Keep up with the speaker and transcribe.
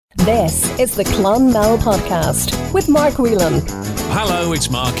This is the Clonmel Podcast with Mark Whelan. Hello, it's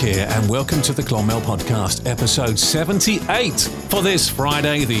Mark here, and welcome to the Clonmel Podcast, episode 78 for this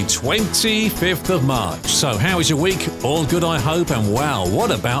Friday, the 25th of March. So, how is your week? All good, I hope, and wow, what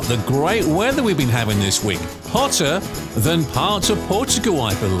about the great weather we've been having this week? Hotter than parts of Portugal,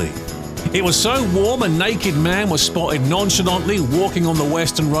 I believe. It was so warm, a naked man was spotted nonchalantly walking on the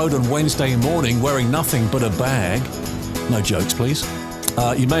Western Road on Wednesday morning wearing nothing but a bag. No jokes, please.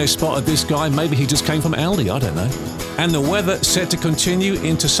 You may have spotted this guy, maybe he just came from Aldi, I don't know. And the weather set to continue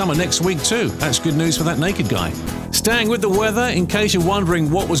into summer next week too. That's good news for that naked guy. Staying with the weather, in case you're wondering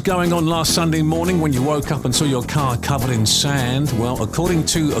what was going on last Sunday morning when you woke up and saw your car covered in sand, well, according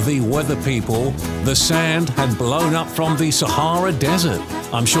to the weather people, the sand had blown up from the Sahara Desert.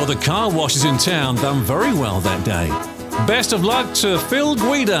 I'm sure the car washers in town done very well that day. Best of luck to Phil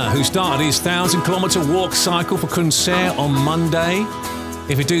Guida, who started his 1,000-kilometre walk cycle for Concert on Monday.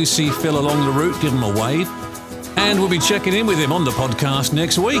 If you do see Phil along the route, give him a wave. And we'll be checking in with him on the podcast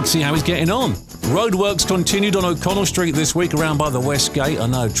next week, see how he's getting on. Roadworks continued on O'Connell Street this week around by the West Gate. I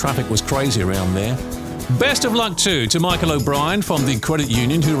know traffic was crazy around there. Best of luck too to Michael O'Brien from the Credit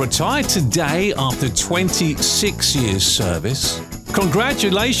Union, who retired today after 26 years service.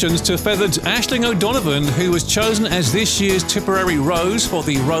 Congratulations to Fethard's Aisling O'Donovan, who was chosen as this year's Tipperary Rose for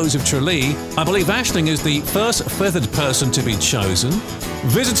the Rose of Tralee. I believe Aisling is the first Fethard person to be chosen.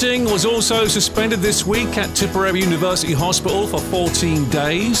 Visiting was also suspended this week at Tipperary University Hospital for 14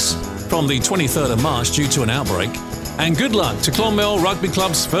 days from the 23rd of March due to an outbreak. And good luck to Clonmel Rugby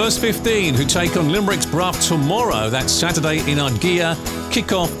Club's first 15 who take on Limerick's Brough tomorrow. That's Saturday in Ardgia.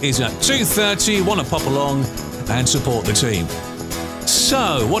 Kickoff is at 2:30. Want to pop along and support the team.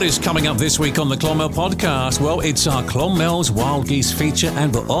 So, what is coming up this week on the Clonmel Podcast? Well, it's our Clonmel's Wild Geese feature,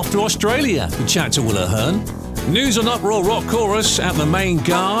 and we're off to Australia to chat to Ahearne. News on Uproar Rock Chorus at the main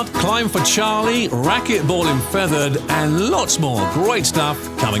guard, Climb for Charlie, Racquetball in Fethard, and lots more great stuff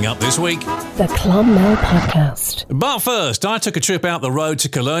coming up this week. The Clonmel Podcast. But first, I took a trip out the road to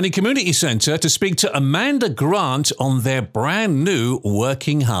Killurney Community Centre to speak to Amanda Grant on their brand new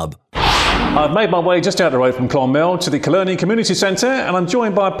working hub. I've made my way just out the road from Clonmel to the Killurney Community Centre, and I'm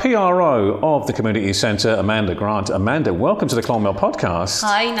joined by PRO of the Community Centre, Amanda Grant. Amanda, welcome to the Clonmel Podcast.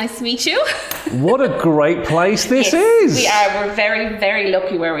 Hi, nice to meet you. What a great place this is. We are. We're very, very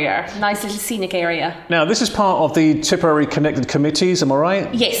lucky where we are. Nice little scenic area. Now, this is part of the Tipperary Connected Committees, am I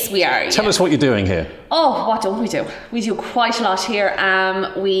right? Yes, we are. Tell us what you're doing here. Oh, what don't we do? We do quite a lot here.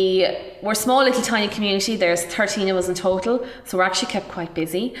 We're a small little tiny community. There's 13 of us in total, so we're actually kept quite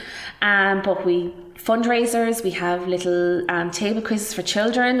busy. But we fundraisers, we have little table quizzes for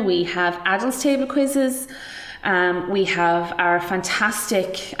children, we have adults table quizzes, we have our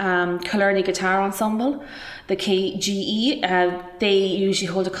fantastic Killurney guitar ensemble, the KGE. They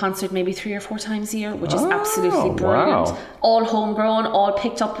usually hold a concert maybe 3 or 4 times a year, which is absolutely brilliant. Wow. All homegrown, all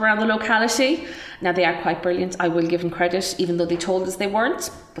picked up around the locality. Now, they are quite brilliant. I will give them credit, even though they told us they weren't,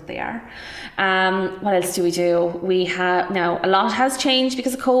 but they are. What else do we do? We have, now, a lot has changed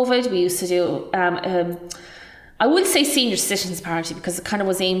because of COVID. We used to do, I would say senior citizens party, because it kind of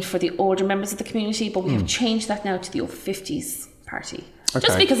was aimed for the older members of the community, but we have changed that now to the over 50s party. Okay.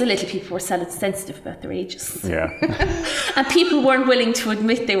 Just because a little people were sensitive about their ages. Yeah. And people weren't willing to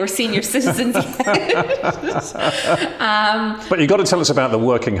admit they were senior citizens yet. But you've got to tell us about the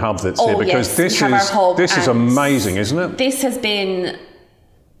working hub that's here, because this is amazing, isn't it? This has been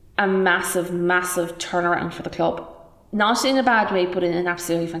a massive, massive turnaround for the club. Not in a bad way, but in an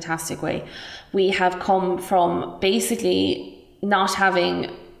absolutely fantastic way. We have come from basically not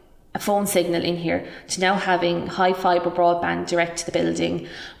having a phone signal in here to now having high fibre broadband direct to the building.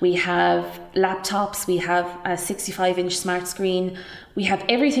 We have laptops, we have a 65-inch smart screen, we have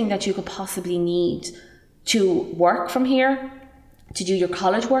everything that you could possibly need to work from here, to do your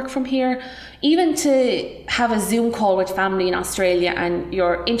college work from here, even to have a Zoom call with family in Australia and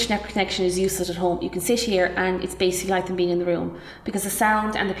your internet connection is useless at home. You can sit here and it's basically like them being in the room, because the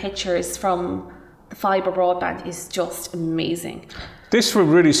sound and the pictures from the fibre broadband is just amazing. This would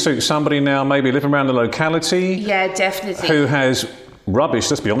really suit somebody now maybe living around the locality. Yeah, definitely. Who has rubbish,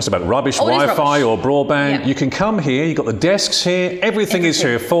 let's be honest about it, rubbish Wi-Fi or broadband. Yeah. You can come here, you've got the desks here, everything is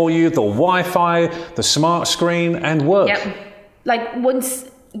here for you, the Wi-Fi, the smart screen, and work. Yep. Like, once,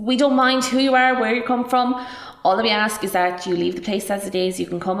 we don't mind who you are, where you come from. All that we ask is that you leave the place as it is. You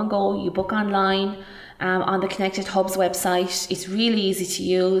can come and go, you book online. On the Connected Hubs website. It's really easy to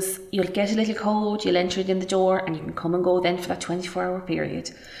use. You'll get a little code, you'll enter it in the door, and you can come and go then for that 24-hour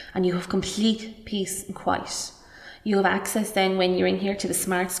period. And you have complete peace and quiet. You have access then when you're in here to the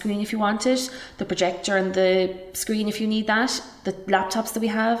smart screen if you want it, the projector and the screen if you need that, the laptops that we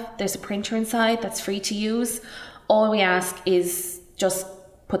have, there's a printer inside that's free to use. All we ask is just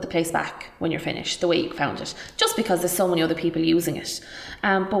put the place back when you're finished, the way you found it, just because there's so many other people using it.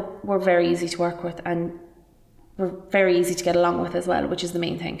 But we're very easy to work with and we're very easy to get along with as well, which is the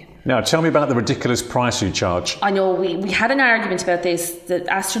main thing. Now, tell me about the ridiculous price you charge. I know, we had an argument about this. The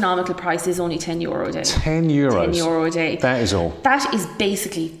astronomical price is only €10 a day. €10? €10 a day. That is all. That is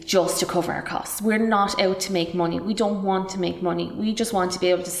basically just to cover our costs. We're not out to make money. We don't want to make money. We just want to be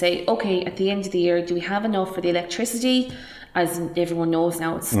able to say, okay, at the end of the year, do we have enough for the electricity? As everyone knows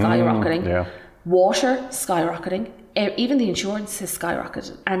now, it's skyrocketing. Yeah. Water, skyrocketing. Even the insurance has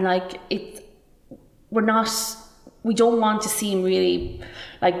skyrocketed. And we don't want to seem really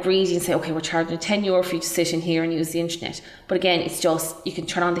like greedy and say, okay, we're charging €10 for you to sit in here and use the internet. But again, it's just, you can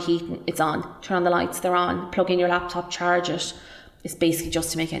turn on the heat and it's on. Turn on the lights, they're on. Plug in your laptop, charge it. It's basically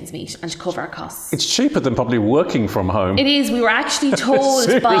just to make ends meet and to cover our costs. It's cheaper than probably working from home. It is. We were actually told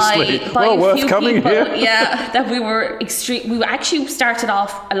by well, a few coming people, here. that we were we actually started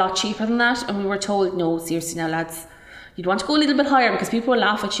off a lot cheaper than that, and we were told, no, seriously now, lads, you'd want to go a little bit higher because people will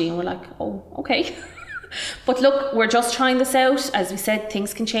laugh at you, and we're like, oh, okay. But look, we're just trying this out. As we said,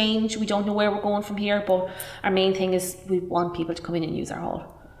 things can change. We don't know where we're going from here, but our main thing is we want people to come in and use our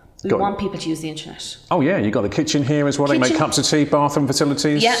hall. We want people to use the internet. Oh yeah, you got the kitchen here as well. They make cups of tea, bathroom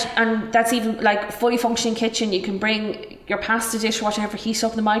facilities. Yeah, and that's even like fully functioning kitchen. You can bring your pasta dish, whatever, heat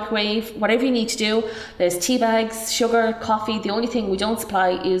up in the microwave, whatever you need to do. There's tea bags, sugar, coffee. The only thing we don't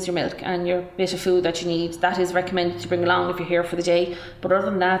supply is your milk and your bit of food that you need. That is recommended to bring along if you're here for the day. But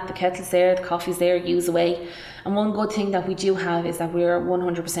other than that, the kettle's there, the coffee's there, use away. And one good thing that we do have is that we're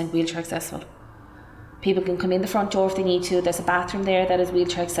 100% wheelchair accessible. People can come in the front door if they need to. There's a bathroom there that is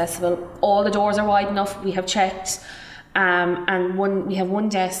wheelchair accessible. All the doors are wide enough. We have checked. And we have one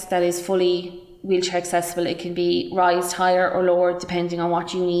desk that is fully wheelchair accessible. It can be raised higher or lower depending on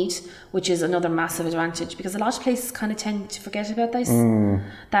what you need, which is another massive advantage, because a lot of places kind of tend to forget about this.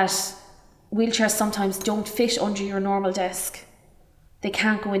 That wheelchairs sometimes don't fit under your normal desk. They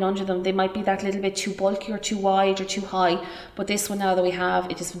can't go in under them. They might be that little bit too bulky or too wide or too high. But this one now that we have,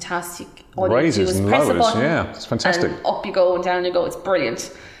 it is fantastic. All raises and lowers, it's fantastic. And up you go and down you go. It's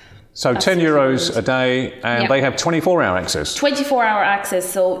brilliant. So that's €10 a day, and they have 24-hour access. 24-hour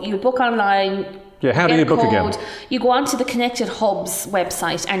access. So you book online. Yeah, how do you book again? You go onto the Connected Hubs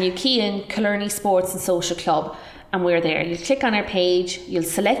website and you key in Killurney Sports and Social Club. And we're there. You click on our page. You'll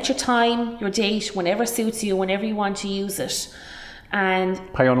select your time, your date, whenever suits you, whenever you want to use it. And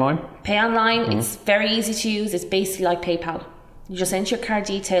pay online. It's very easy to use. It's basically like PayPal. You just enter your card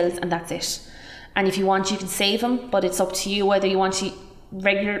details and that's it. And if you want, you can save them, but it's up to you whether you want to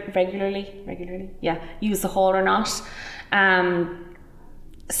regularly use the hall or not.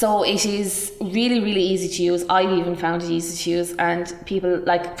 So it is really, really easy to use. I've even found it easy to use, and people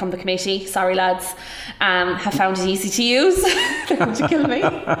like from the committee, sorry lads, have found it easy to use. They're going to kill me.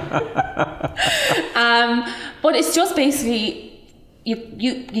 But it's just basically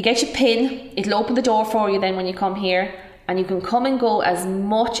you get your PIN. It'll open the door for you then when you come here, and you can come and go as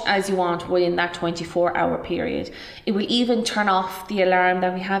much as you want within that 24-hour period. It will even turn off the alarm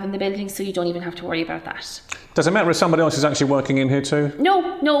that we have in the building, so you don't even have to worry about that. Does it matter if somebody else is actually working in here too?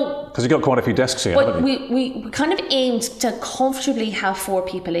 No. Because you've got quite a few desks here, haven't you? We kind of aimed to comfortably have 4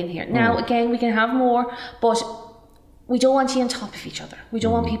 people in here. Now, again, we can have more, but we don't want you on top of each other. We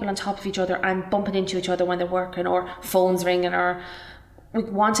don't want people on top of each other and bumping into each other when they're working, or phones ringing, or... We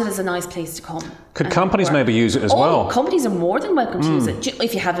want it as a nice place to come. Could companies maybe use it as well? Companies are more than welcome to use it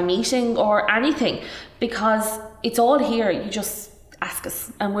if you have a meeting or anything, because it's all here. You just ask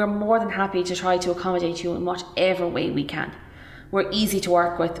us, and we're more than happy to try to accommodate you in whatever way we can. We're easy to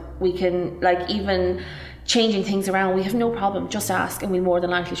work with. We can, even changing things around, we have no problem. Just ask, and we'll more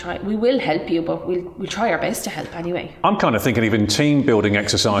than likely try. We will help you, but we'll try our best to help anyway. I'm kind of thinking even team building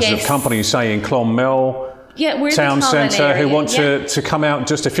exercises of companies, say in Clonmel, we're town centre, who want to come out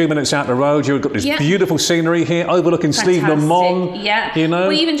just a few minutes out the road. You've got this beautiful scenery here overlooking Steve Lamont. You know,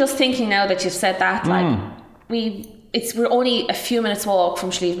 we're even just thinking now that you've said that, we're only a few minutes walk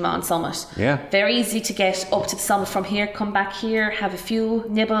from Cherrymount summit. Very easy to get up to the summit from here, come back here, have a few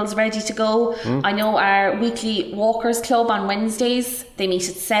nibbles ready to go. I know our weekly walkers club on Wednesdays, they meet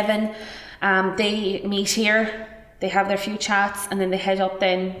at 7. They meet here. They have their few chats, and then they head up.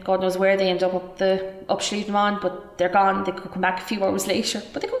 Then God knows where they end up Cherrymount, but they're gone. They could come back a few hours later,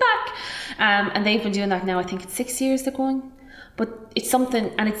 but they come back. And they've been doing that now. I think it's 6 years they're going. But it's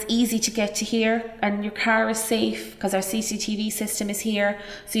something, and it's easy to get to here, and your car is safe because our CCTV system is here,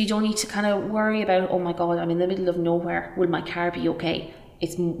 so you don't need to kind of worry about, oh my God, I'm in the middle of nowhere, will my car be okay?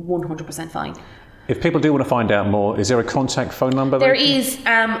 It's 100% fine. If people do want to find out more, is there a contact phone number? There is.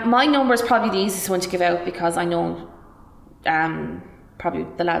 My number is probably the easiest one to give out because I know probably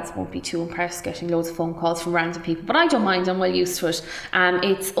the lads won't be too impressed getting loads of phone calls from random people, but I don't mind, I'm well used to it.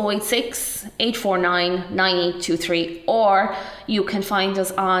 It's 086 849 9823, or you can find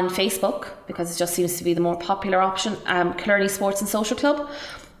us on Facebook because it just seems to be the more popular option, Killurney Sports and Social Club.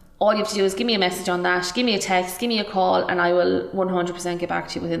 All you have to do is give me a message on that, give me a text, give me a call, and I will 100% get back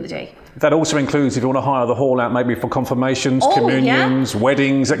to you within the day. That also includes if you want to hire the hall out maybe for confirmations, communions,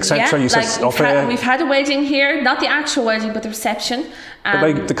 weddings, etc. Yeah, we've had a wedding here, not the actual wedding, but the reception.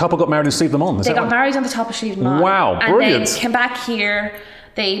 But the couple got married in Steve Lemon. They got married on the top of Steve Lemon. Wow, brilliant. And then came back here.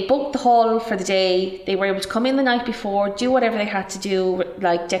 They booked the hall for the day. They were able to come in the night before, do whatever they had to do,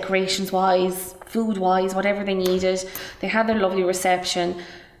 like decorations-wise, food-wise, whatever they needed. They had their lovely reception.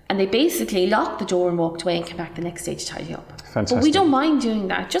 And they basically locked the door and walked away and came back the next day to tidy up. Fantastic. But we don't mind doing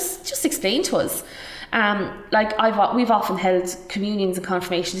that. Just explain to us. We've often held communions and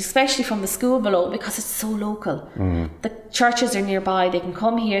confirmations, especially from the school below, because it's so local. The churches are nearby. They can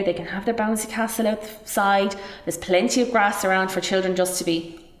come here. They can have their bouncy castle outside. There's plenty of grass around for children just to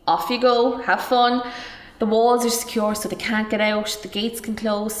be off you go, have fun. The walls are secure, so they can't get out. The gates can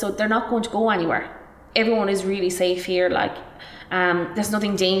close, so they're not going to go anywhere. Everyone is really safe here. There's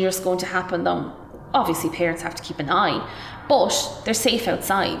nothing dangerous going to happen. Obviously parents have to keep an eye, but they're safe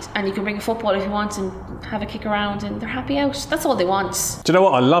outside, and you can bring a football if you want and have a kick around, and they're happy out. That's all they want. Do you know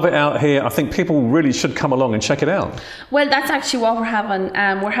what? I love it out here. I think people really should come along and check it out. Well, that's actually what we're having.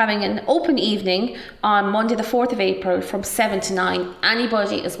 We're having an open evening on Monday the 4th of April from 7 to 9.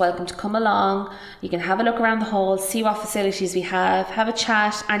 Anybody is welcome to come along. You can have a look around the hall, see what facilities we have a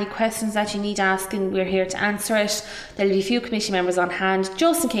chat. Any questions that you need asking, we're here to answer it. There'll be a few committee members on hand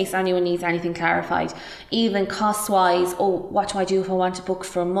just in case anyone needs anything clarified. Even cost-wise, what do I do if I want to book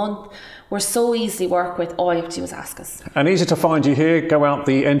for a month? We're so easy to work with. All you have to do is ask us. And easy to find you here. Go out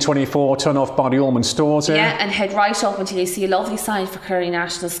the N24, turn off by the Ormond stores here. Yeah, and head right up until you see a lovely sign for Killurney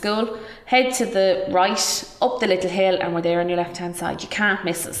National School. Head to the right, up the little hill, and we're there on your left-hand side. You can't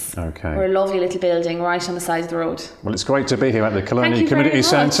miss us. Okay. We're a lovely little building right on the side of the road. Well, it's great to be here at the Killurney Community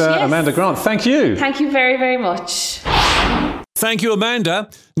Centre. Yes. Amanda Grant, thank you. Thank you very, very much. Thank you, Amanda.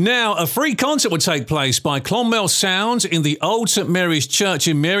 Now, a free concert will take place by Clonmel Sounds in the Old St Mary's Church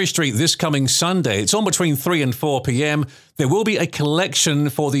in Mary Street this coming Sunday. It's on between 3 and 4 p.m. There will be a collection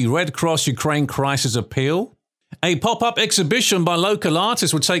for the Red Cross Ukraine Crisis Appeal. A pop-up exhibition by local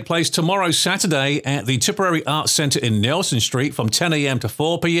artists will take place tomorrow, Saturday, at the Tipperary Arts Centre in Nelson Street from 10 a.m. to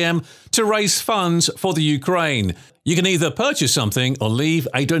 4 p.m. to raise funds for the Ukraine. You can either purchase something or leave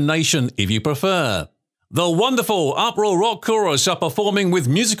a donation if you prefer. The wonderful Uproar Rock Chorus are performing with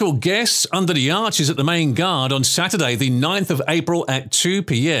musical guests under the arches at the Main Guard on Saturday, the 9th of April at 2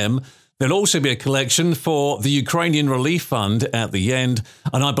 p.m. There'll also be a collection for the Ukrainian Relief Fund at the end,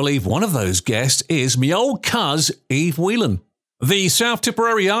 and I believe one of those guests is me old cuz, Eve Whelan. The South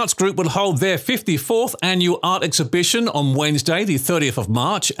Tipperary Arts Group will hold their 54th annual art exhibition on Wednesday, the 30th of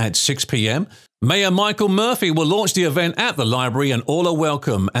March at 6 p.m. Mayor Michael Murphy will launch the event at the library and all are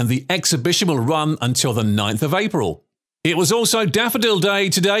welcome, and the exhibition will run until the 9th of April. It was also Daffodil Day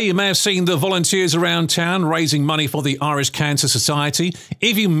today. You may have seen the volunteers around town raising money for the Irish Cancer Society.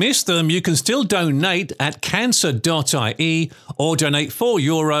 If you missed them, you can still donate at cancer.ie or donate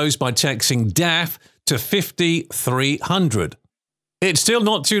 €4 by texting DAF to 50300. It's still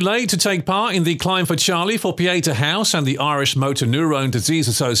not too late to take part in the Climb for Charlie for Pieta House and the Irish Motor Neurone Disease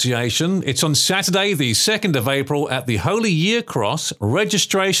Association. It's on Saturday, the 2nd of April at the Holy Year Cross.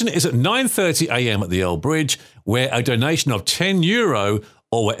 Registration is at 9:30 a.m. at the Old Bridge, where a donation of €10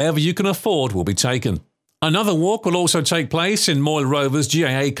 or whatever you can afford will be taken. Another walk will also take place in Moyle Rovers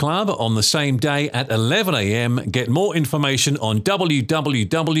GAA Club on the same day at 11 a.m. Get more information on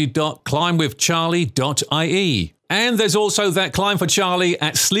www.climbwithcharlie.ie. And there's also that Climb for Charlie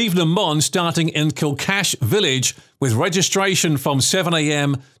at Slieve na Mon starting in Kilcash Village with registration from 7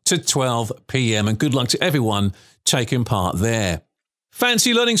 a.m. to 12 p.m. And good luck to everyone taking part there.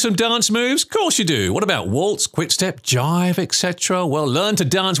 Fancy learning some dance moves? Of course you do. What about waltz, quick step, jive, etc.? Well, Learn to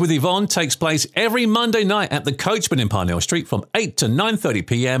Dance with Yvonne takes place every Monday night at the Coachman in Parnell Street from 8 to 9:30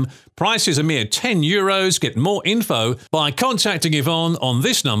 p.m. Price is a mere €10. Get more info by contacting Yvonne on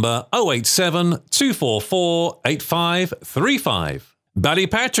this number 087 244 8535.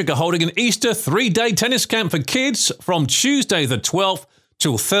 Ballypatrick are holding an Easter 3-day tennis camp for kids from Tuesday the 12th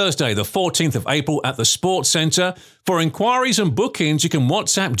till Thursday, the 14th of April at the Sports Centre. For inquiries and bookings, you can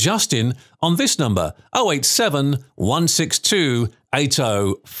WhatsApp Justin on this number, 087 162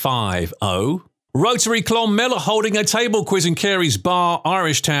 8050. Rotary Clonmel are holding a table quiz in Carey's Bar,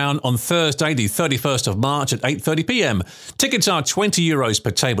 Irish Town on Thursday, the 31st of March at 8:30pm. Tickets are €20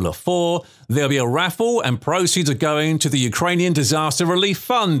 per table of 4. There'll be a raffle and proceeds are going to the Ukrainian Disaster Relief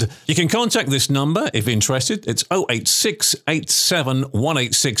Fund. You can contact this number if interested. It's 086 87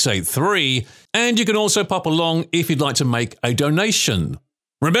 18683. And you can also pop along if you'd like to make a donation.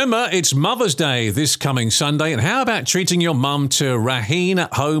 Remember, it's Mother's Day this coming Sunday, and how about treating your mum to Ahearne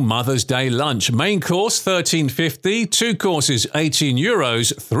at home Mother's Day lunch? Main course $13.50, 2 courses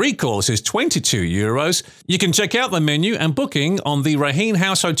 €18, 3 courses €22. You can check out the menu and booking on the Ahearne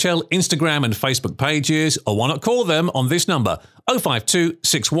House Hotel Instagram and Facebook pages, or why not call them on this number, 052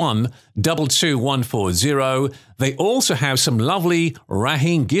 61 22140. They also have some lovely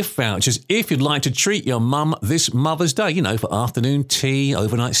Ahearne gift vouchers if you'd like to treat your mum this Mother's Day, for afternoon tea,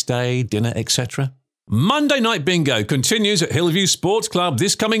 overnight stay, dinner, etc. Monday Night Bingo continues at Hillview Sports Club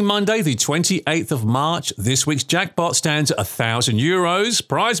this coming Monday, the 28th of March. This week's jackpot stands at €1,000.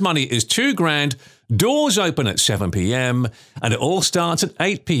 Prize money is $2,000. Doors open at 7pm, and it all starts at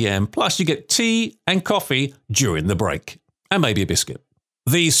 8pm. Plus, you get tea and coffee during the break, and maybe a biscuit.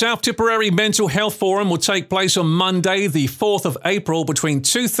 The South Tipperary Mental Health Forum will take place on Monday, the 4th of April, between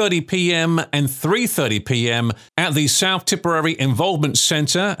 2:30pm and 3:30pm at the South Tipperary Involvement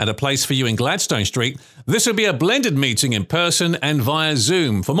Centre at a place for you in Gladstone Street. This will be a blended meeting in person and via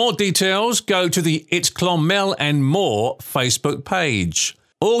Zoom. For more details, go to the It's Clonmel and More Facebook page.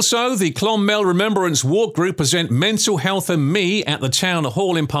 Also, the Clonmel Remembrance Walk Group present Mental Health and Me at the Town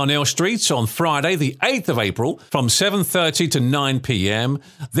Hall in Parnell Street on Friday, the 8th of April, from 7:30 to 9pm.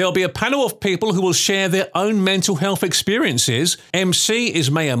 There'll be a panel of people who will share their own mental health experiences. MC is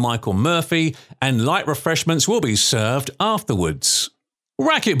Mayor Michael Murphy, and light refreshments will be served afterwards.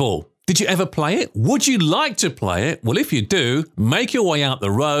 Racquetball. Did you ever play it? Would you like to play it? Well, if you do, make your way out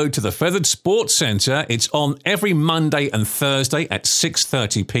the road to the Fethard Sports Centre. It's on every Monday and Thursday at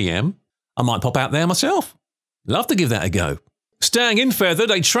 6:30pm. I might pop out there myself. Love to give that a go. Staying in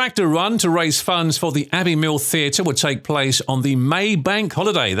Fethard, a tractor run to raise funds for the Abbey Mill Theatre will take place on the May Bank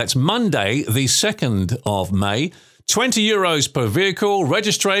holiday. That's Monday, the 2nd of May. €20 per vehicle.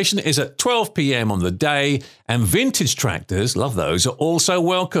 Registration is at 12pm on the day, and vintage tractors, love those, are also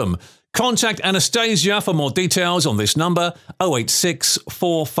welcome. Contact Anastasia for more details on this number, 086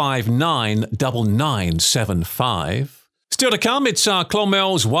 459 9975. Still to come, it's our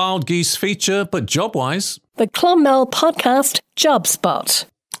Clonmel's Wild Geese feature, but job-wise... The Clonmel Podcast Job Spot.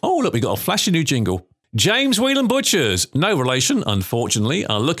 Oh, look, we got a flashy new jingle. James Whelan Butchers, no relation, unfortunately,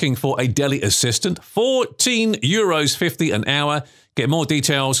 are looking for a deli assistant, €14.50 an hour. Get more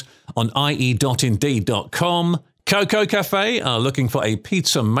details on ie.indeed.com. Coco Cafe are looking for a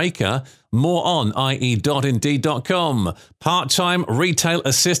pizza maker. More on ie.indeed.com. Part-time retail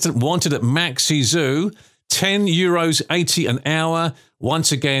assistant wanted at Maxi Zoo. €10.80 an hour.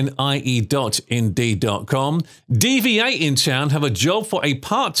 Once again, ie.indeed.com. DV8 in town have a job for a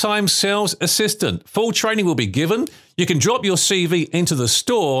part-time sales assistant. Full training will be given. You can drop your CV into the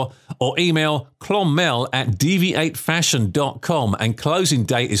store or email clonmel@dv8fashion.com, and closing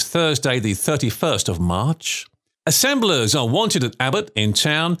date is Thursday, the 31st of March. Assemblers are wanted at Abbott in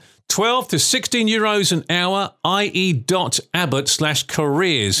town. €12 to €16 an hour.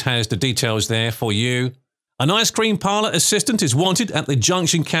 ie.abbott/careers has the details there for you. An ice cream parlour assistant is wanted at the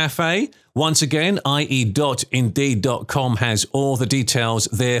Junction Cafe. Once again, ie.indeed.com has all the details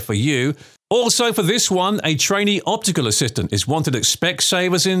there for you. Also for this one, a trainee optical assistant is wanted at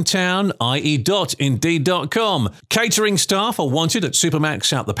Specsavers in town, ie.indeed.com. Catering staff are wanted at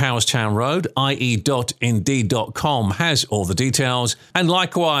Supermax out the Powerstown Road, ie.indeed.com has all the details. And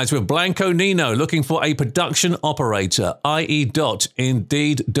likewise with Blanco Nino looking for a production operator,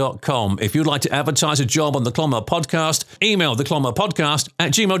 ie.indeed.com. If you'd like to advertise a job on the Clonmel Podcast, email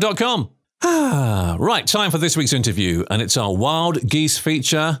theclonmelpodcast@gmail.com. Right, time for this week's interview, and it's our Wild Geese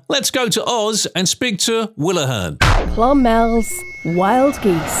feature. Let's go to Oz and speak to Will Ahearne. Clonmel's Wild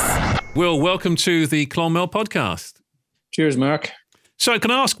Geese. Will, welcome to the Clonmel Podcast. Cheers, Mark. So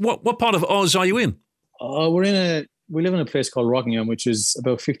can I ask, what part of Oz are you in? We live in a place called Rockingham, which is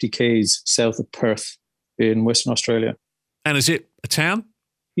about 50 k's south of Perth in Western Australia. And is it a town?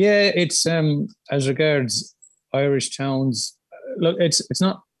 Yeah, it's as regards Irish towns. Look, it's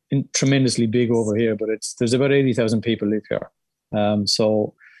not tremendously big over here, but there's about 80,000 people live here.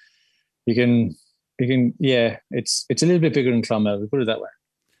 So you can it's a little bit bigger than Clonmel, we put it that way.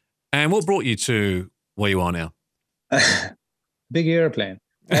 And what brought you to where you are now? big airplane.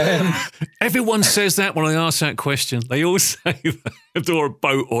 Everyone says that when I ask that question. They all say that, or a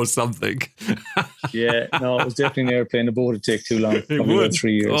boat or something. Yeah, no, it was definitely an airplane. A boat would take too long. Probably about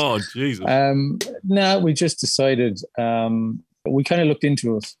 3 years. Oh, Jesus. No, we just decided, we kind of looked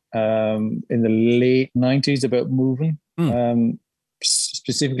into it in the late 90s about moving,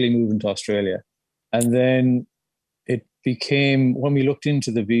 specifically moving to Australia. And then it became, when we looked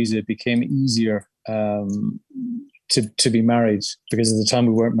into the visa, it became easier to be married, because at the time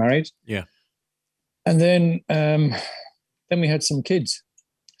we weren't married. Yeah. And then we had some kids.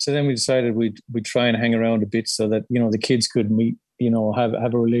 So then we decided we'd try and hang around a bit so that, the kids could meet, have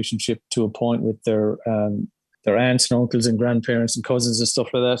a relationship to a point with their aunts and uncles and grandparents and cousins and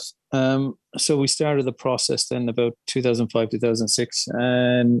stuff like that. So we started the process then about 2005, 2006,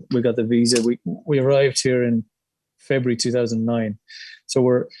 and we got the visa. We arrived here in February 2009.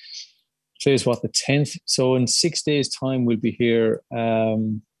 So today's the 10th. So in 6 days' time, we'll be here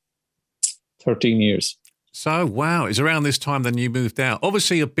 13 years. So, wow. It's around this time then you moved out.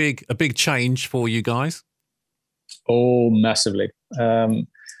 Obviously a big change for you guys. Oh, massively. I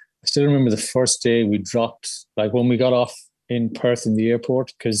still remember the first day we dropped, like when we got off in Perth in the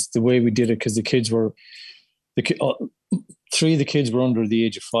airport, because the way we did it, because the kids were, three of the kids were under the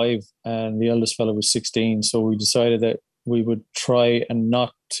age of 5 and the eldest fellow was 16. So we decided that we would try and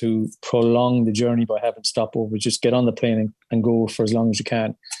not to prolong the journey by having stopover, just get on the plane and go for as long as you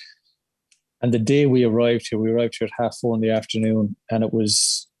can. And the day we arrived here at 4:30 in the afternoon, and it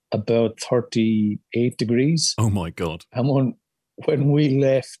was about 38 degrees. Oh my God. And when we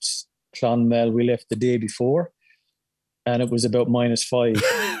left Clonmel, we left the day before, and it was about -5.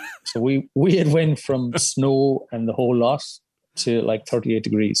 So we had went from snow and the whole lot to like 38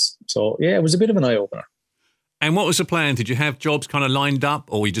 degrees. So yeah, it was a bit of an eye-opener. And what was the plan? Did you have jobs kind of lined up,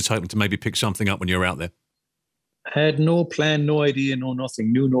 or were you just hoping to maybe pick something up when you were out there? Had no plan, no idea, no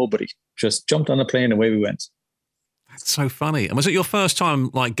nothing, knew nobody. Just jumped on a plane and away we went. That's so funny. And was it your first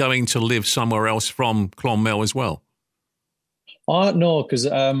time like going to live somewhere else from Clonmel as well? No, because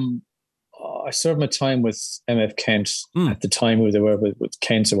I served my time with MF Kent at the time where they were with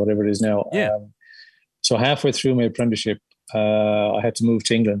Kent or whatever it is now. Yeah. So halfway through my apprenticeship, I had to move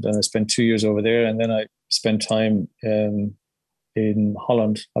to England, and I spent 2 years over there, and then I spent time in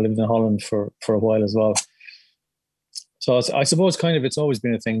Holland. I lived in Holland for a while as well. So I suppose kind of it's always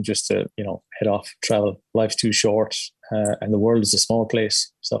been a thing just to, head off, travel. Life's too short, and the world is a small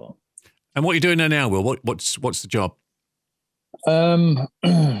place. So. And what are you doing there now, Will? What's the job? I'm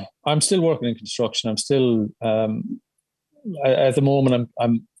still working in construction. I'm still at the moment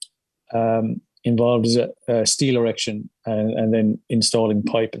I'm involved as a steel erection and then installing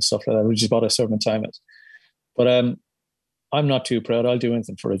pipe and stuff like that, which is what I serve my time at. But I'm not too proud. I'll do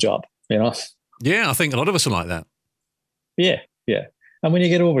anything for a job, Yeah, I think a lot of us are like that. Yeah. And when you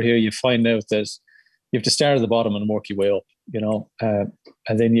get over here, you find out that you have to start at the bottom and work your way up,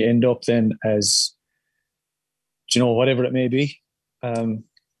 and then you end up then as, whatever it may be.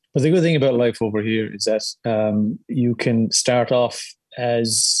 But the good thing about life over here is that you can start off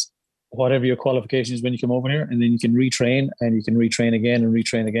as whatever your qualifications when you come over here, and then you can retrain, and you can retrain again and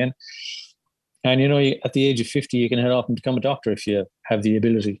retrain again. And, at the age of 50, you can head off and become a doctor if you have the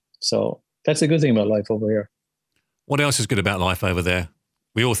ability. So that's the good thing about life over here. What else is good about life over there?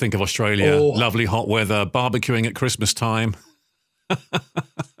 We all think of Australia, lovely hot weather, barbecuing at Christmas time.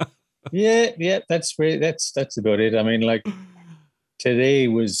 Yeah, that's great. That's about it. I mean, like today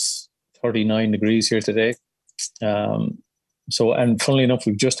was 39 degrees here today. So, and funnily enough,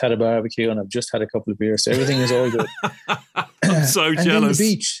 we've just had a barbecue and I've just had a couple of beers. So everything is all good. I'm so jealous.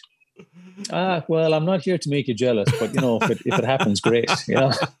 The beach. Well, I'm not here to make you jealous, but if it happens, great.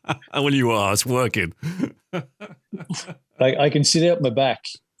 Well, you are. It's working. Like I can sit out my back,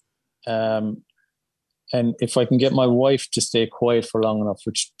 and if I can get my wife to stay quiet for long enough,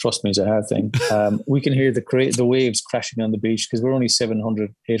 which trust me is a hard thing, we can hear the waves crashing on the beach because we're only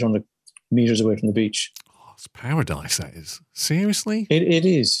 700, 800 meters away from the beach. Oh, it's paradise, that is. Seriously? It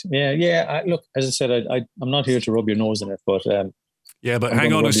is. Yeah. Look, as I said, I'm not here to rub your nose in it, but yeah, but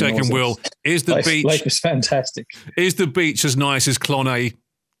hang on a second, Will. Is the beach... Life is fantastic. Is the beach as nice as Clonmel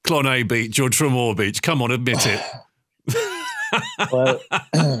Beach or Tramore Beach? Come on, admit it. Well,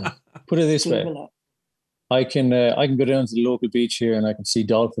 put it this way. I can go down to the local beach here and I can see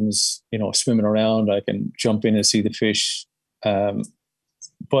dolphins, swimming around. I can jump in and see the fish.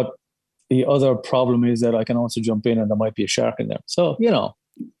 But the other problem is that I can also jump in and there might be a shark in there. So,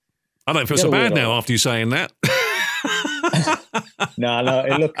 I don't feel so bad now after you saying that. No.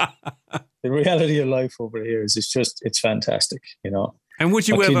 Look, the reality of life over here is it's fantastic, And would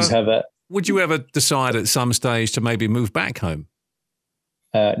you ever decide at some stage to maybe move back home?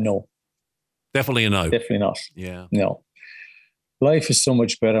 No. Definitely a no. Definitely not. Yeah. No. Life is so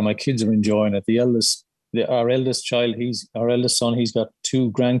much better. My kids are enjoying it. Our eldest son, he's got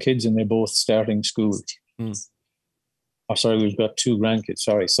 2 grandkids and they're both starting school. We've got 2 grandkids.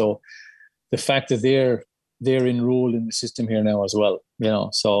 Sorry. So the fact that they're enrolled in the system here now as well,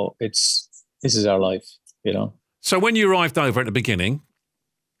 so this is our life, So when you arrived over at the beginning,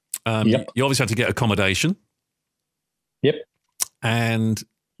 yep. You obviously had to get accommodation. Yep. And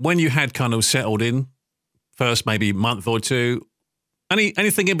when you had kind of settled in, first maybe month or two,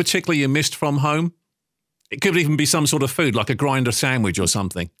 anything in particular you missed from home? It could even be some sort of food, like a grinder sandwich or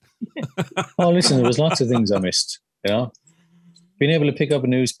something. Oh, listen, there was lots of things I missed, Being able to pick up a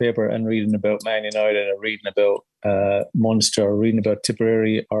newspaper and reading about Man United or reading about Munster or reading about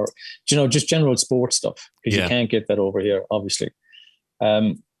Tipperary or, just general sports stuff, because you can't get that over here, obviously.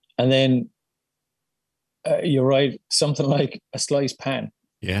 And then you're right, something like a sliced pan.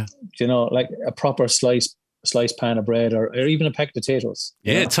 Yeah. Like a proper sliced pan of bread or even a pack of potatoes.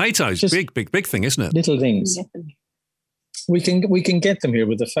 Yeah, Taytos, big thing, isn't it? Little things. We can get them here,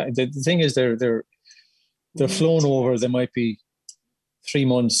 but the thing is they're flown over. They might be 3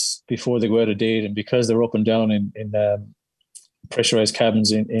 months before they go out of date, and because they're up and down in pressurized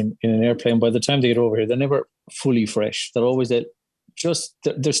cabins in an airplane, by the time they get over here, they're never fully fresh. They're always they're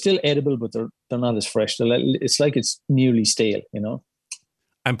still edible, but they're not as fresh. It's like it's nearly stale,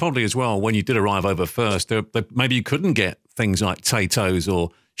 And probably as well, when you did arrive over first, maybe you couldn't get things like Taytos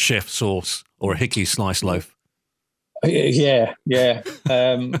or chef sauce or a Hickey sliced loaf. Yeah.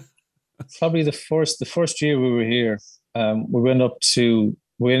 Probably the first year we were here, we went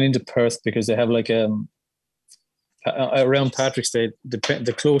into Perth because they have like around Patrick's Day,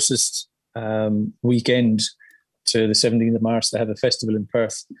 the closest weekend to the 17th of March, they have a festival in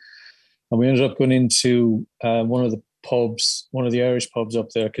Perth, and we ended up going into one of the Irish pubs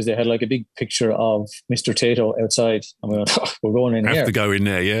up there because they had like a big picture of Mr. Tayto outside, and we went, we're going in here. Have to go in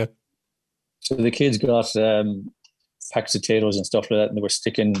there, yeah. So the kids got packs of potatoes and stuff like that, and they were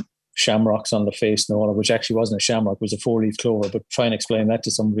sticking shamrocks on the face and all, which actually wasn't a shamrock, it was a 4-leaf clover. But try and explain that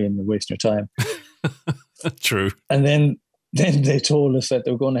to somebody and you're wasting your time. True. And then they told us that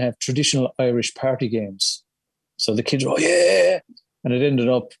they were going to have traditional Irish party games. So the kids were, and it ended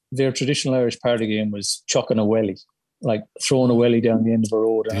up their traditional Irish party game was chucking a welly, like throwing a welly down the end of a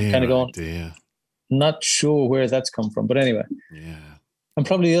road. And I'm kind of going, not sure where that's come from. But anyway. Yeah. And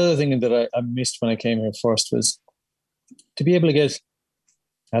probably the other thing that I missed when I came here first was to be able to get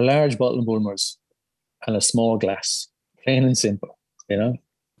a large bottle of Bulmers and a small glass, plain and simple,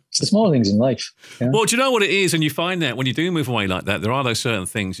 It's the small things in life. Well, do you know what it is? And you find that when you do move away like that, there are those certain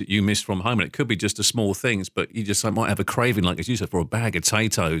things that you miss from home, and it could be just the small things, but you just might have a craving, like as you said, for a bag of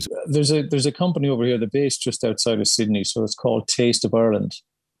Taytos. There's a company over here, they're based just outside of Sydney, so it's called Taste of Ireland,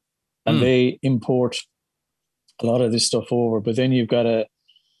 and they import a lot of this stuff over. But then you've got to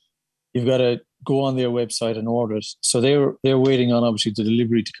go on their website and order it. So they're waiting on obviously the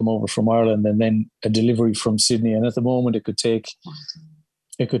delivery to come over from Ireland, and then a delivery from Sydney. And at the moment, it could take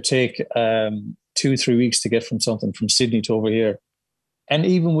 2-3 weeks to get from Sydney to over here. And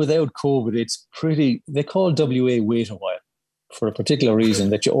even without COVID, it's they call WA wait a while for a particular reason,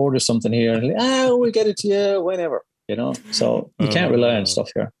 that you order something here and we'll get it to you whenever, So you can't rely on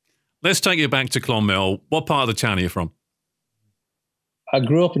stuff here. Let's take you back to Clonmel. What part of the town are you from? I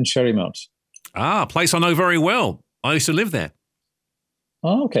grew up in Cherrymount. A place I know very well. I used to live there.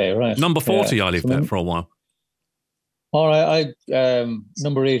 Oh, okay, right. Number 40, I lived there for a while. All right,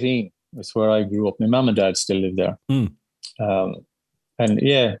 number 18 is where I grew up. My mum and dad still live there. And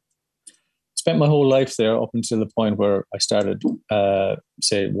spent my whole life there up until the point where I started,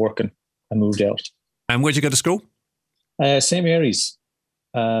 working and moved out. And where'd you go to school? St. Mary's.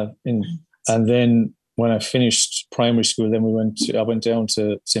 And then when I finished primary school, then I went down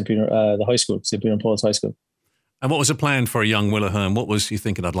to St. Peter, the high school, St. Peter and Paul's High School. And what was the plan for a young Will Ahearne? What was you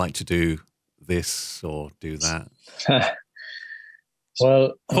thinking? I'd like to do this or do that?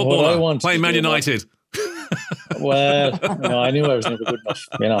 Well, what I wanted play Man United. Well, no, I knew I was never good enough,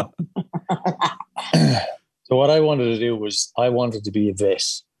 So what I wanted to do was I wanted to be a vet.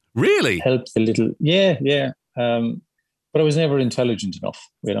 Really? Help the little, but I was never intelligent enough,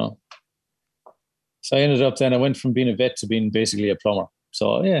 So I ended up then, I went from being a vet to being basically a plumber.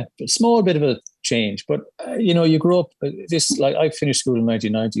 So a small bit of a change. But, you grow up, I finished school in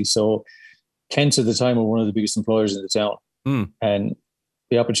 1990. So Kent at the time were one of the biggest employers in the town. And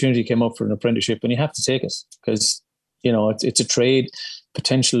the opportunity came up for an apprenticeship, and you have to take it because, it's a trade,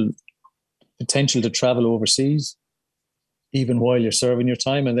 potential to travel overseas, even while you're serving your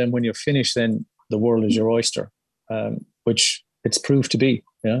time. And then when you're finished, then the world is your oyster, which it's proved to be.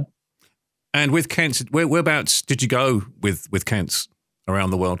 Yeah. And with Kents, whereabouts did you go with Kents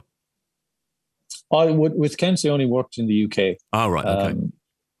around the world? With Kents, I only worked in the UK. Oh, right, okay.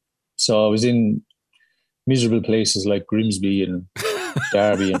 So I was in miserable places like Grimsby and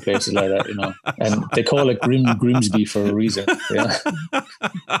Derby and places like that, and they call it Grimsby for a reason. Yeah.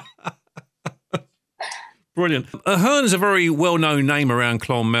 Brilliant. Ahearne is a very well-known name around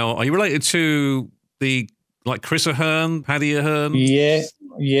Clonmel. Are you related to Chris Ahearne, Paddy Ahearne? Yeah.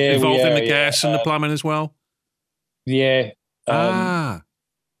 Involved in the gas and the plumbing as well? Yeah.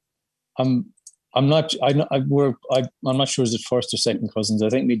 I'm not sure is it first or second cousins. I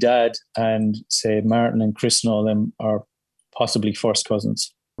think my dad and say Martin and Chris and all them are possibly first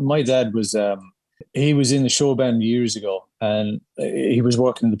cousins. My dad was he was in the show band years ago, and he was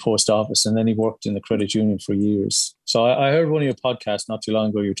working in the post office, and then he worked in the credit union for years. So I heard one of your podcasts not too long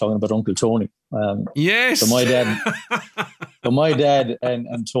ago. You were talking about Uncle Tony. Yes. So my dad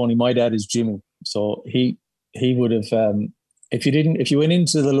and Tony. My dad is Jimmy. So he would have. If you went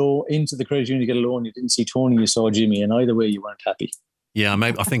into the credit union to get a loan, you didn't see Tony, you saw Jimmy, and either way you weren't happy. Yeah,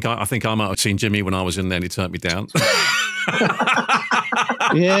 maybe I think I might have seen Jimmy when I was in there and he turned me down.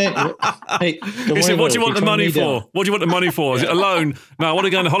 Yeah. Hey, he said, "What do you want the money for? What do you want the money for? Is it a loan? No, I want to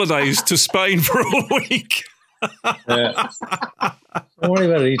go on holidays to Spain for a week." Yeah. Don't worry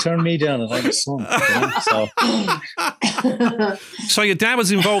about it. He turned me down and I'm his son. So your dad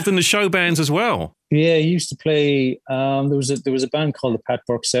was involved in the show bands as well? Yeah, he used to play. There was a band called the Pat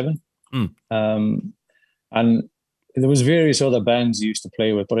Burke Seven, and there was various other bands he used to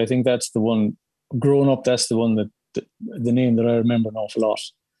play with. But I think that's the one. Growing up, that's the one that the name that I remember an awful lot.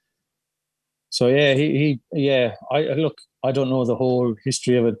 So yeah, I don't know the whole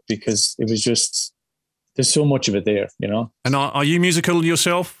history of it because it was just. There's so much of it there, And are you musical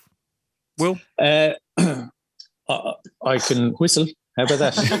yourself, Will? I can whistle. How about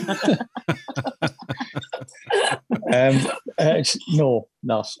that? No,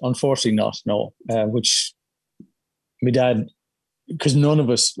 not. Unfortunately not, no. Which my dad, because none of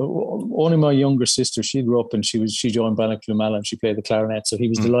us, only my younger sister, she grew up and she joined Clonmel and she played the clarinet. So he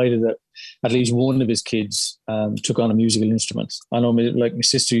was delighted that at least one of his kids took on a musical instrument. I know, my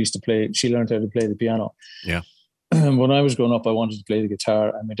sister used to play, she learned how to play the piano. Yeah. When I was growing up, I wanted to play the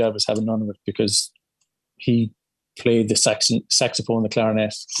guitar and my dad was having none of it because he played the saxophone, the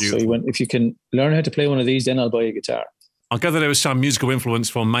clarinet. Beautiful. So he went, if you can learn how to play one of these, then I'll buy you a guitar. I gather there was some musical influence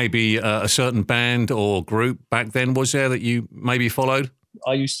from maybe a certain band or group back then, was there, that you maybe followed?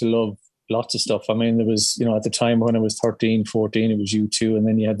 I used to love lots of stuff. I mean, there was, at the time when I was 13, 14, it was U2, and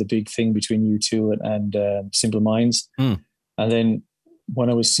then you had the big thing between U2 and Simple Minds. And then when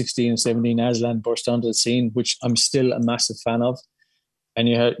I was 16 and 17, Aslan burst onto the scene, which I'm still a massive fan of. And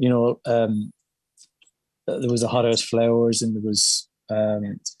you had, there was a Hot House Flowers, and there was...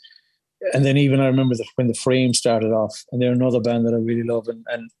 and then even I remember when the Frame started off, and they're another band that I really love. And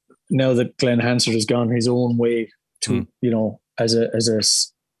now that Glenn Hansard has gone his own way to,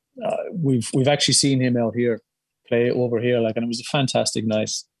 we've actually seen him out here play over here, and it was a fantastic night.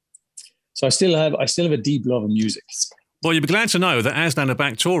 So I still have a deep love of music. Well, you'll be glad to know that Aslan are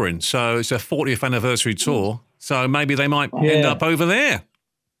back touring. So it's a 40th anniversary tour. So maybe they might end up over there.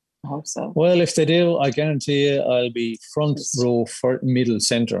 I hope so. Well, if they do, I guarantee you I'll be front row, middle,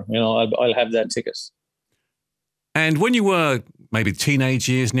 centre. I'll have that ticket. And when you were maybe teenage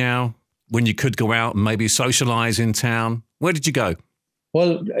years now, when you could go out and maybe socialise in town, where did you go?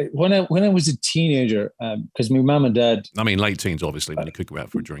 Well, when I was a teenager, because my mum and dad... I mean, late teens, obviously, when you could go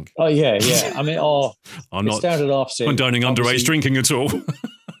out for a drink. Oh, yeah. I mean, I'm not started off saying... condoning underage drinking at all.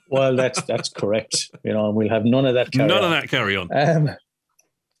 Well, that's correct. We'll have none of that carry on.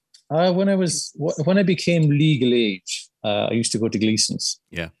 When I became legal age, I used to go to Gleeson's.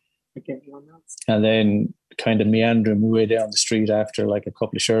 Yeah. And then kind of meander my way down the street after like a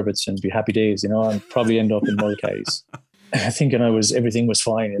couple of sherbets and be happy days, and probably end up in Mulcahy's. Thinking everything was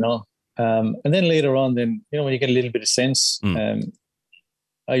fine, and then later on, when you get a little bit of sense, the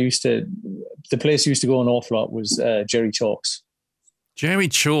place I used to go an awful lot was Jerry Chalk's. Jerry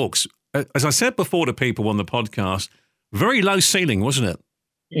Chalk's, as I said before to people on the podcast, very low ceiling, wasn't it?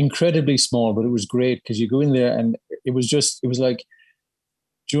 Incredibly small, but it was great because you go in there and it was like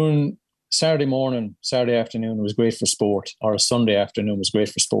during Saturday morning, Saturday afternoon was great for sport, or a Sunday afternoon was great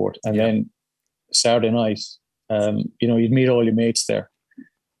for sport, and then Saturday night. You'd meet all your mates there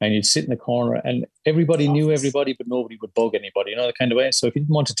and you'd sit in the corner and everybody knew everybody, but nobody would bug anybody, that kind of way. So if you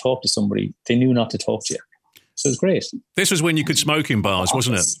didn't want to talk to somebody, they knew not to talk to you. So it was great. This was when you could smoke in bars,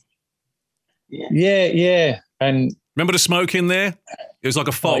 wasn't it? Yeah. And remember the smoke in there? It was like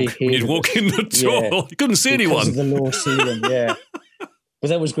a fog when you'd walk in the door. Yeah. You couldn't see anyone. Because of the low ceiling, yeah. But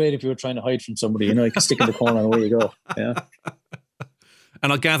that was great if you were trying to hide from somebody. You could stick in the corner and away you go. Yeah.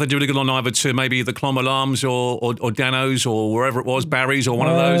 And I gathered you would have gone on either to maybe the Clonmel Arms or Dano's or wherever it was, Barry's or one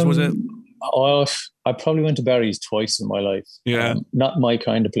of those, was it? Oh, I probably went to Barry's twice in my life. Yeah. Not my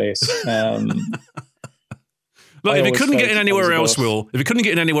kind of place. Look, if you couldn't get in anywhere else, Will, if you couldn't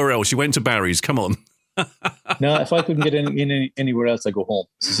get in anywhere else, you went to Barry's. Come on. No, if I couldn't get in anywhere else, I go home.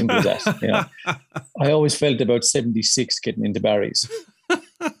 It's as simple as that. I always felt about 76 getting into Barry's.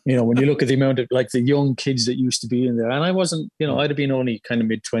 When you look at the amount of like the young kids that used to be in there, and I wasn't, I'd have been only kind of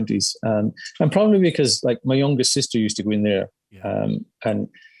mid-20s, and probably because like my youngest sister used to go in there, and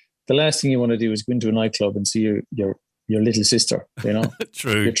the last thing you want to do is go into a nightclub and see your little sister.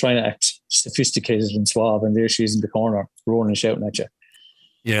 True. You're trying to act sophisticated and suave, and there she is in the corner, roaring and shouting at you.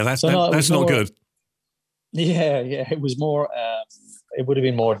 Yeah, that's not good. Yeah, it was more. It would have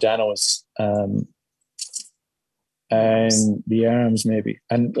been more Dano's. And the Arms maybe,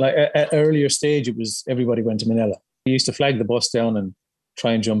 and like at earlier stage, it was everybody went to Manila. You used to flag the bus down and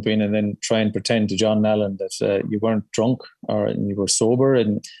try and jump in, and then try and pretend to John Allen that you weren't drunk or you were sober,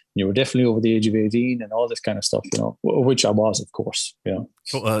 and you were definitely over the age of 18, and all this kind of stuff. Which I was, of course.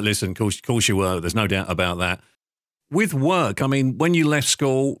 Listen, of course you were. There's no doubt about that. With work, I mean, when you left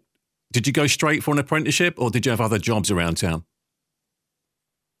school, did you go straight for an apprenticeship, or did you have other jobs around town?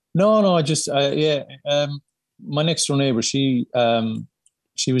 No, I just my next door neighbour, she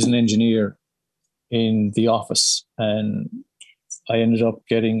was an engineer in the office, and I ended up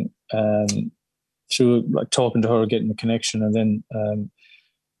getting through like talking to her, getting the connection, and then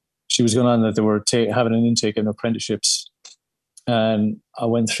she was going on that they were having an intake in apprenticeships, and I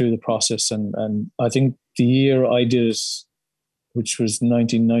went through the process, and I think the year I did it, which was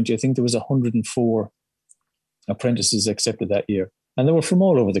 1990, I think there was 104 apprentices accepted that year, and they were from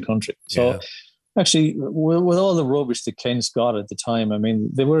all over the country. So. Actually, with all the rubbish that Kent's got at the time, I mean,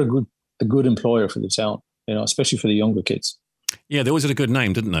 they were a good employer for the town, especially for the younger kids. Yeah, they always had a good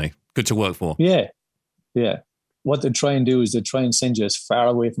name, didn't they? Good to work for. Yeah. What they try and do is they try and send you as far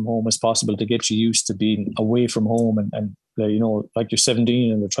away from home as possible to get you used to being away from home, and like you're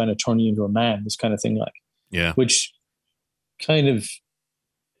 17 and they're trying to turn you into a man, this kind of thing, like. Yeah. Which kind of,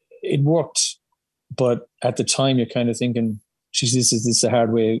 it worked, but at the time you're kind of thinking, this is a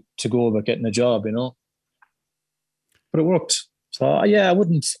hard way to go about getting a job, But it worked. So, I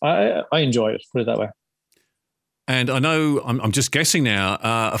enjoyed it, put it that way. And I know, I'm just guessing now,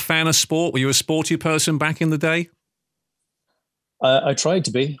 a fan of sport? Were you a sporty person back in the day? I tried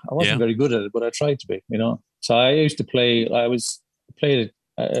to be. I wasn't very good at it, but I tried to be, So I used to play, played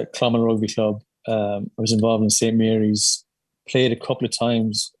at Clonmel Rugby Club. I was involved in St. Mary's, played a couple of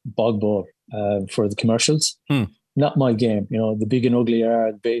times bog ball for the commercials. Not my game, the big and ugly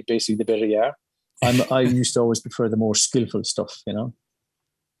are basically the better you are. I used to always prefer the more skillful stuff,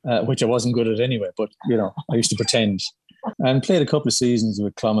 which I wasn't good at anyway. But I used to pretend, and played a couple of seasons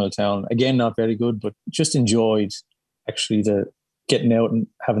with Clonmel Town. Again, not very good, but just enjoyed actually the getting out and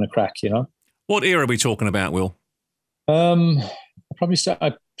having a crack. What era are we talking about, Will? I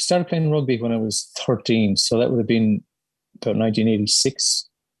started playing rugby when I was 13, so that would have been about 1986,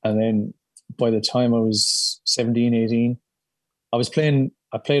 and then. By the time I was 17, 18, I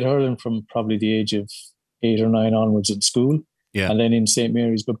played hurling from probably the age of 8 or 9 onwards in school. Yeah. And then in St.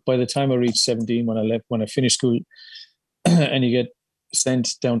 Mary's. But by the time I reached 17, when I finished school, and you get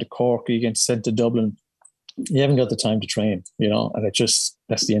sent down to Cork, or you get sent to Dublin, you haven't got the time to train, and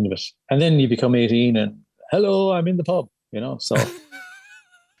that's the end of it. And then you become 18 and, hello, I'm in the pub, so.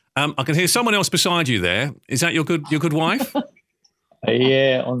 I can hear someone else beside you there. Is that your good wife?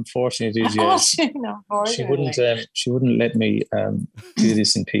 Yeah, unfortunately it is. Yes, she wouldn't let me do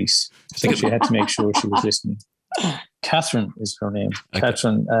this in peace. So she had to make sure she was listening. Catherine is her name. Okay.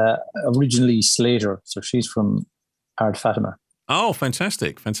 Catherine, originally Slater, so she's from Ard Fatima. Oh,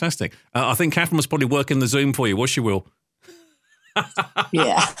 fantastic! I think Catherine was probably working the Zoom for you, was she, Will?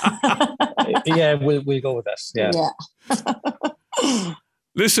 Yeah, yeah, we'll go with that. Yeah.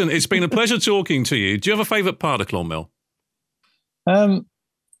 Listen, it's been a pleasure talking to you. Do you have a favourite part of Clonmel? I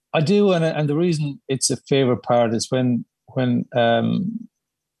do, and the reason it's a favourite part is when the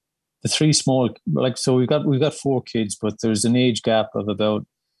three small, so we've got 4 kids, but there's an age gap of about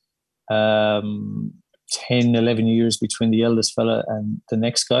 10, 11 years between the eldest fella and the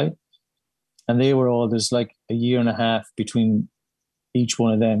next guy, and there's like a year and a half between each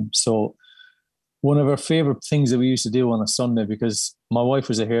one of them. So one of our favourite things that we used to do on a Sunday, because my wife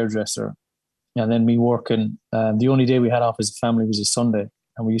was a hairdresser. And then me working, the only day we had off as a family was a Sunday.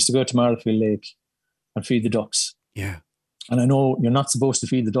 And we used to go to Marlfield Lake and feed the ducks. Yeah. And I know you're not supposed to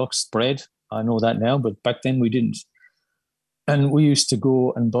feed the ducks bread. I know that now, but back then we didn't. And we used to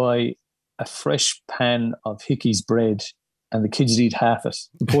go and buy a fresh pan of Hickey's bread, and the kids would eat half it.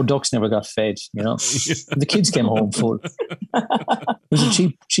 The poor ducks never got fed, you know. The kids came home full. It was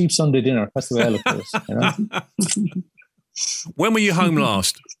a cheap Sunday dinner. That's the way I look at it, you know. When were you home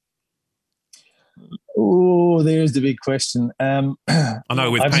last? Oh, there's the big question. I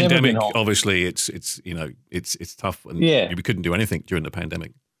know with pandemic, obviously, it's tough, and we couldn't do anything during the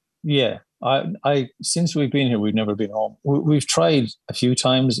pandemic. Yeah, I since we've been here, we've never been home. We've tried a few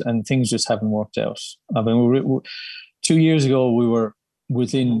times, and things just haven't worked out. I mean, 2 years ago, we were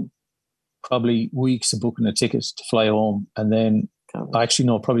within probably weeks of booking a ticket to fly home, and then actually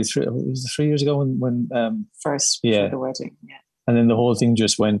no, probably 3 years ago when first for the wedding, yeah. And then the whole thing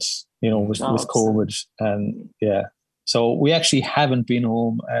just went, with COVID, and so we actually haven't been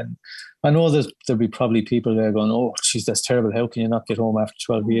home. And I know that there'll be probably people there going, "Oh, geez, that's terrible. How can you not get home after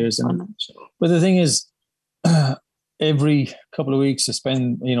 12 years?" But the thing is, every couple of weeks I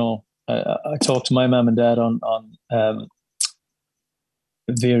spend, I talk to my mum and dad on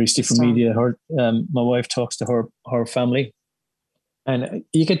various different media. My wife talks to her family, and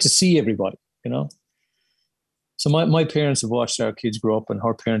you get to see everybody, So my parents have watched our kids grow up, and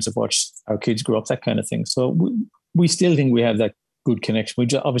her parents have watched our kids grow up, that kind of thing. So we still think we have that good connection. We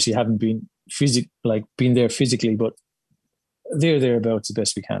obviously haven't been there physically, but they're thereabouts the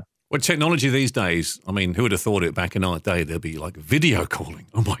best we can. Well, technology these days, I mean, who would have thought it back in our day, there'd be like video calling?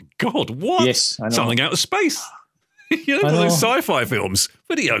 Oh my God, what? Yes, I know. Something out of space. Those sci-fi films,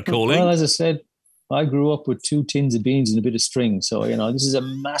 video calling. Well, as I said, I grew up with 2 tins of beans and a bit of string. So, this is a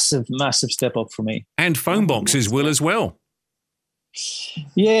massive, massive step up for me. And phone boxes will as well.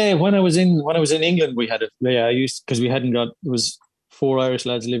 Yeah, when I was in England, we had it. Yeah, because we hadn't got, there was 4 Irish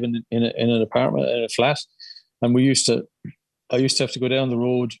lads living in an apartment, in a flat. And I used to have to go down the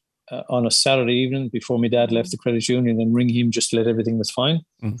road on a Saturday evening before my dad left the credit union and ring him just to let everything was fine.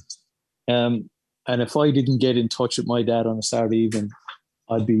 And if I didn't get in touch with my dad on a Saturday evening,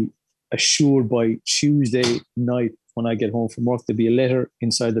 I'd be assured by Tuesday night when I get home from work, there'd be a letter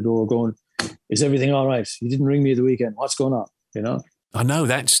inside the door going, "Is everything all right? You didn't ring me the weekend. What's going on?" I know,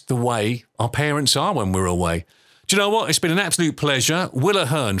 that's the way our parents are when we're away. Do you know what? It's been an absolute pleasure. Will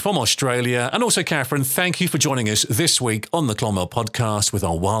Ahearne from Australia, and also Catherine, thank you for joining us this week on the Clonmel podcast with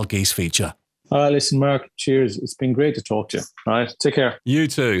our Wild Geese feature. All right, listen, Mark, cheers. It's been great to talk to you. All right, take care. You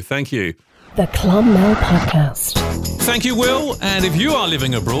too. Thank you. The Clonmel podcast. Thank you, Will. And if you are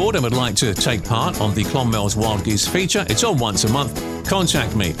living abroad and would like to take part on the Clonmel's Wild Geese feature, it's on once a month.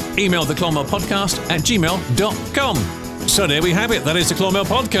 Contact me. Email theclonmelpodcast@gmail.com. So there we have it. That is the Clonmel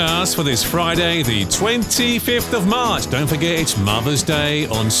podcast for this Friday, the 25th of March. Don't forget, it's Mother's Day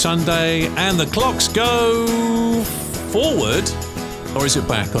on Sunday, and the clocks go forward. Or is it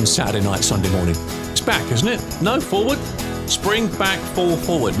back on Saturday night, Sunday morning? It's back, isn't it? No, forward? Spring, back, fall,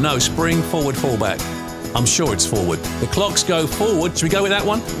 forward. No, spring, forward, fall, back. I'm sure it's forward. The clocks go forward. Should we go with that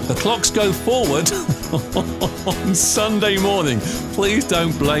one? The clocks go forward on Sunday morning. Please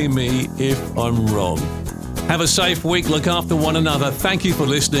don't blame me if I'm wrong. Have a safe week. Look after one another. Thank you for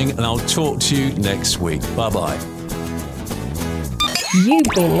listening, and I'll talk to you next week. Bye-bye. You've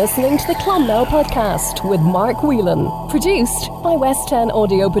been listening to the Clonmel podcast with Mark Whelan, produced by West 10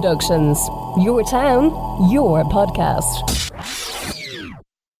 Audio Productions. Your town, your podcast.